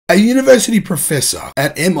A university professor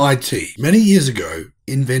at MIT many years ago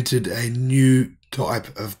invented a new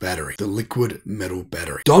type of battery, the liquid metal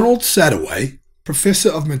battery. Donald Sadoway, professor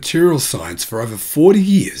of materials science for over 40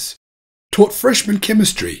 years, taught freshman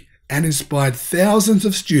chemistry and inspired thousands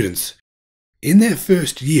of students in their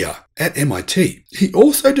first year at MIT. He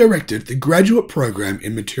also directed the graduate program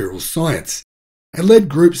in materials science and led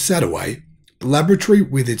Group Sadoway, the laboratory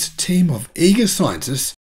with its team of eager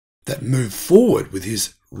scientists that moved forward with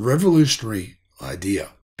his revolutionary idea.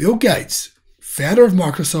 Bill Gates, founder of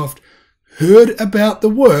Microsoft, heard about the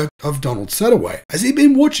work of Donald Sadoway as he'd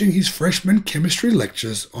been watching his freshman chemistry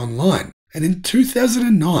lectures online. And in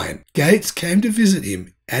 2009, Gates came to visit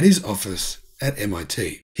him at his office at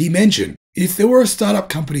MIT. He mentioned if there were a startup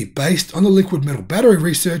company based on the liquid metal battery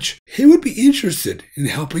research, he would be interested in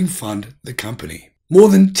helping fund the company. More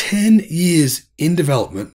than 10 years in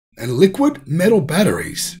development, and liquid metal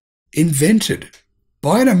batteries invented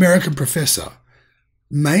by an American professor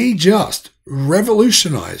may just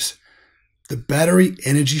revolutionize the battery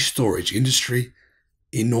energy storage industry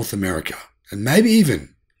in North America, and maybe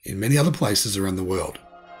even in many other places around the world.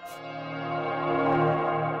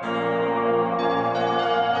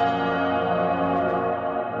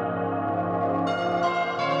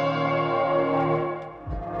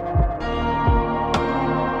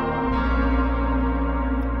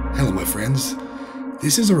 Hello, my friends.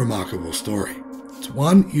 This is a remarkable story. It's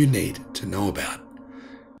one you need to know about.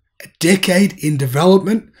 A decade in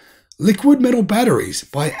development, liquid metal batteries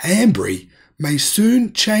by Ambri may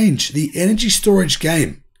soon change the energy storage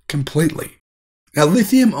game completely. Now,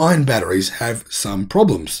 lithium-ion batteries have some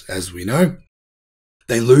problems, as we know.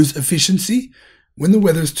 They lose efficiency when the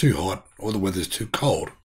weather's too hot or the weather's too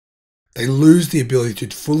cold. They lose the ability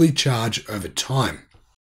to fully charge over time.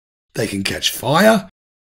 They can catch fire,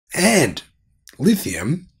 and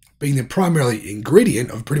lithium, being the primary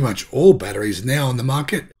ingredient of pretty much all batteries now on the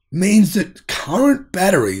market, means that current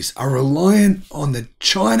batteries are reliant on the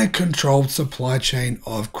China-controlled supply chain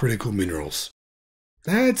of critical minerals.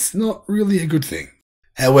 That's not really a good thing.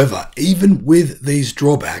 However, even with these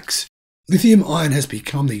drawbacks, lithium-ion has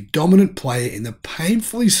become the dominant player in the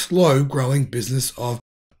painfully slow-growing business of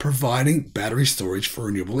providing battery storage for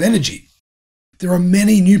renewable energy. There are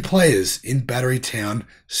many new players in Battery Town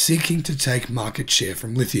seeking to take market share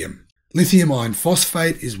from lithium. Lithium iron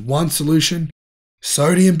phosphate is one solution,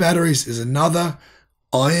 sodium batteries is another,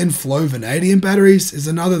 iron flow vanadium batteries is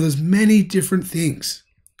another. There's many different things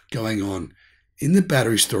going on in the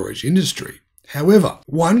battery storage industry. However,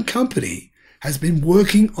 one company has been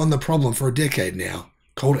working on the problem for a decade now,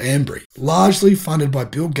 called Ambri. Largely funded by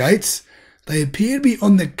Bill Gates, they appear to be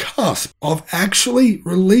on the cusp of actually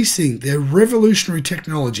releasing their revolutionary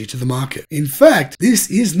technology to the market. In fact, this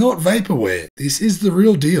is not vaporware. This is the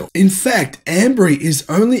real deal. In fact, Ambri is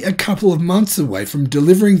only a couple of months away from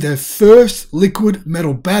delivering their first liquid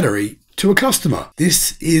metal battery to a customer.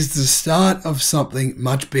 This is the start of something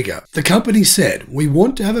much bigger. The company said, "We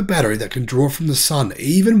want to have a battery that can draw from the sun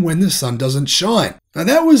even when the sun doesn't shine." Now,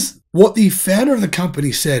 that was what the founder of the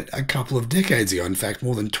company said a couple of decades ago, in fact,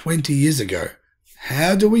 more than 20 years ago.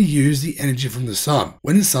 How do we use the energy from the sun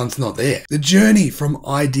when the sun's not there? The journey from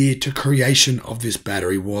idea to creation of this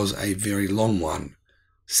battery was a very long one,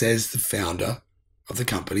 says the founder of the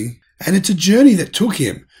company. And it's a journey that took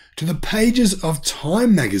him to the pages of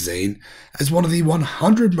Time magazine as one of the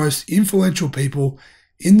 100 most influential people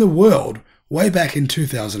in the world way back in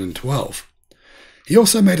 2012. He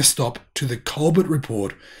also made a stop to the Colbert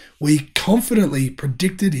Report, where he confidently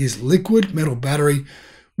predicted his liquid metal battery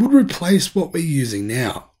would replace what we're using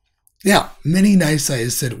now. Now, many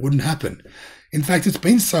naysayers said it wouldn't happen. In fact, it's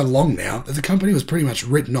been so long now that the company was pretty much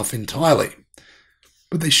written off entirely.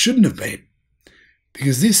 But they shouldn't have been,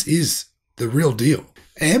 because this is the real deal.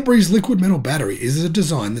 Ambri's liquid metal battery is a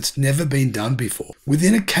design that's never been done before.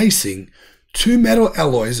 Within a casing, two metal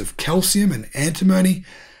alloys of calcium and antimony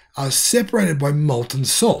are separated by molten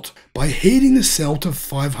salt. By heating the cell to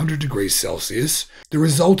 500 degrees Celsius, the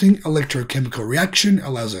resulting electrochemical reaction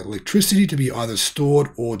allows electricity to be either stored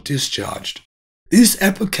or discharged. This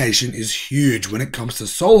application is huge when it comes to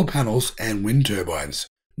solar panels and wind turbines.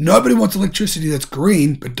 Nobody wants electricity that's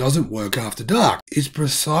green but doesn't work after dark. It's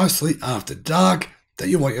precisely after dark that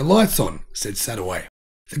you want your lights on, said Sadoway.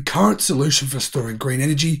 The current solution for storing green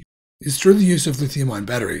energy is through the use of lithium-ion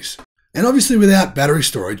batteries. And obviously without battery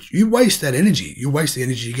storage, you waste that energy. You waste the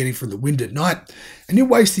energy you're getting from the wind at night, and you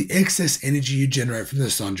waste the excess energy you generate from the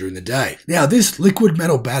sun during the day. Now, this liquid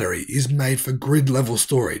metal battery is made for grid-level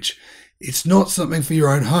storage. It's not something for your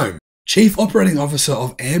own home. Chief Operating Officer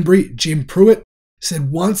of Ambri, Jim Pruitt,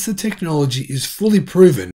 said once the technology is fully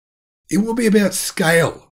proven, it will be about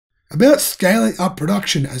scale, about scaling up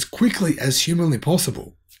production as quickly as humanly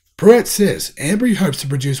possible. Pruitt says Ambri hopes to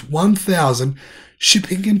produce 1,000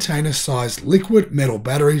 shipping container-sized liquid metal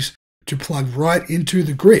batteries to plug right into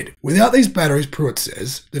the grid. Without these batteries, Pruitt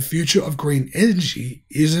says, the future of green energy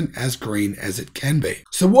isn't as green as it can be.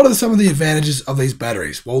 So what are some of the advantages of these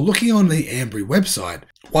batteries? Well, looking on the Ambri website,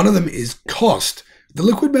 one of them is cost. The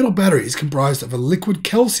liquid metal battery is comprised of a liquid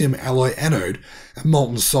calcium alloy anode, a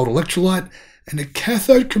molten salt electrolyte, and a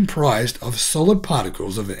cathode comprised of solid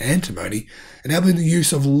particles of antimony, enabling the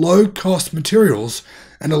use of low-cost materials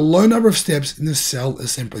and a low number of steps in the cell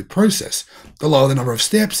assembly process. The lower the number of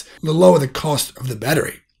steps, the lower the cost of the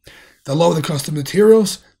battery. The lower the cost of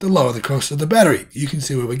materials, the lower the cost of the battery. You can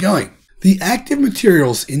see where we're going. The active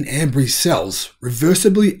materials in Ambri cells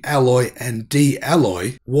reversibly alloy and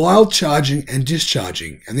de-alloy while charging and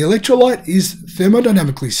discharging, and the electrolyte is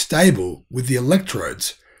thermodynamically stable with the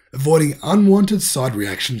electrodes, avoiding unwanted side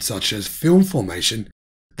reactions such as film formation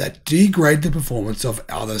that degrade the performance of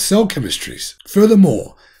other cell chemistries.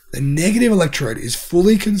 Furthermore, the negative electrode is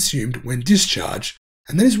fully consumed when discharged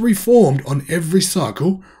and then is reformed on every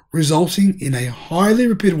cycle, resulting in a highly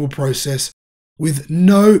repeatable process with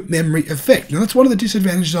no memory effect. Now, that's one of the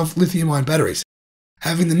disadvantages of lithium-ion batteries,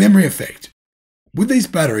 having the memory effect. With these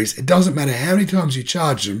batteries, it doesn't matter how many times you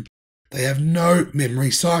charge them, they have no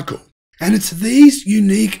memory cycle. And it's these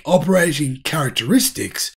unique operating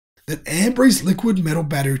characteristics that Ambri's liquid metal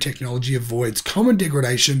battery technology avoids common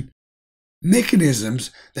degradation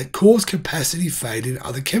mechanisms that cause capacity fade in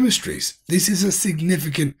other chemistries. This is a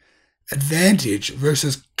significant advantage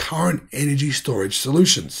versus current energy storage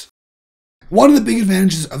solutions. One of the big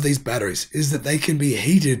advantages of these batteries is that they can be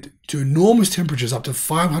heated to enormous temperatures up to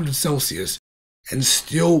 500 Celsius and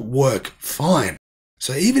still work fine.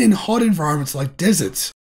 So even in hot environments like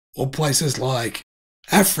deserts or places like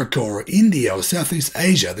Africa or India or Southeast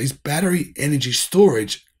Asia, these battery energy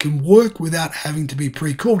storage can work without having to be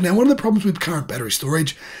pre-cooled. Now, one of the problems with current battery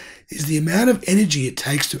storage is the amount of energy it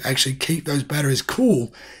takes to actually keep those batteries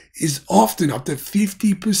cool is often up to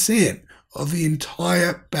 50% of the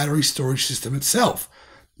entire battery storage system itself,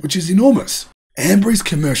 which is enormous. Ambri's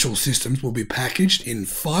commercial systems will be packaged in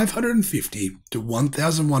 550 to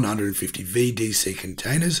 1,150 VDC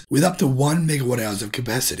containers with up to 1 megawatt-hours of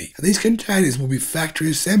capacity. And these containers will be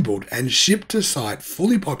factory assembled and shipped to site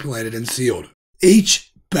fully populated and sealed.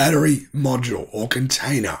 Each battery module or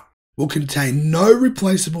container will contain no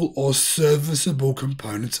replaceable or serviceable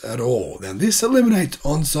components at all. Now, this eliminates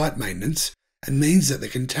on-site maintenance and means that the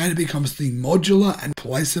container becomes the modular and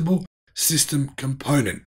placeable system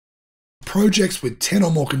component. Projects with 10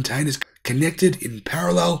 or more containers connected in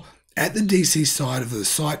parallel at the DC side of the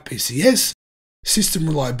site PCS, system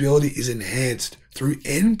reliability is enhanced through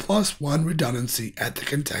N+1 redundancy at the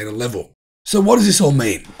container level. So what does this all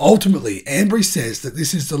mean? Ultimately, Ambri says that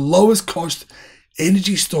this is the lowest cost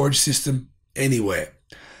energy storage system anywhere.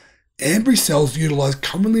 Ambri cells utilize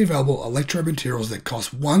commonly available electrode materials that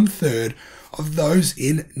cost 1/3 of those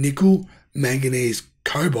in nickel, manganese,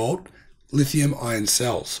 cobalt, lithium-ion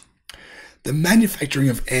cells. The manufacturing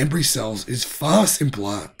of Ambri cells is far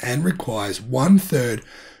simpler and requires 1/3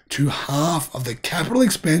 to half of the capital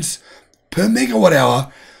expense per megawatt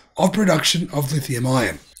hour of production of lithium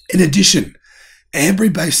ion. In addition,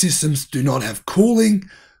 Ambri-based systems do not have cooling,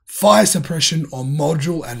 fire suppression, or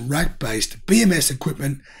module and rack-based BMS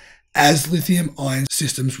equipment as lithium-ion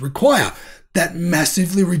systems require. That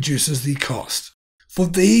massively reduces the cost. For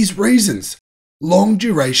these reasons,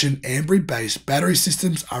 long-duration Ambri-based battery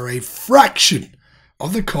systems are a fraction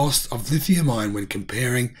of the cost of lithium-ion when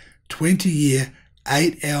comparing 20-year,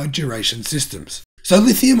 8-hour duration systems. So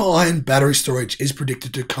lithium-ion battery storage is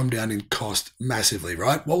predicted to come down in cost massively,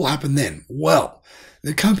 right? What will happen then? Well,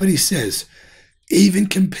 the company says, even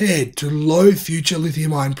compared to low future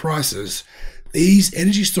lithium-ion prices, these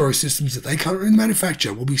energy storage systems that they currently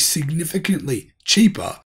manufacture will be significantly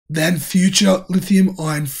cheaper than future lithium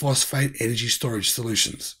iron phosphate energy storage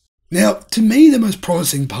solutions. Now, to me, the most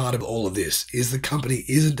promising part of all of this is the company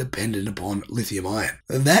isn't dependent upon lithium ion.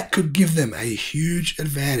 That could give them a huge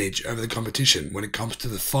advantage over the competition when it comes to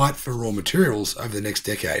the fight for raw materials over the next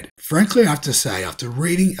decade. Frankly, I have to say, after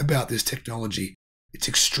reading about this technology, it's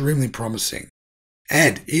extremely promising.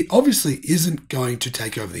 And it obviously isn't going to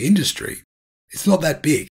take over the industry. It's not that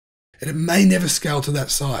big, and it may never scale to that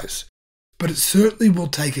size. But it certainly will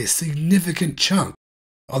take a significant chunk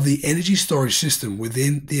of the energy storage system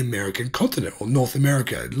within the American continent, or North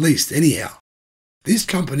America at least anyhow. This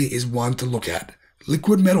company is one to look at.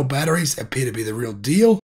 Liquid metal batteries appear to be the real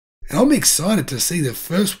deal, and I'm excited to see the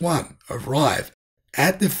first one arrive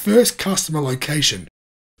at the first customer location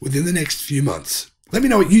within the next few months. Let me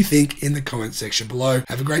know what you think in the comment section below.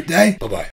 Have a great day. Bye-bye.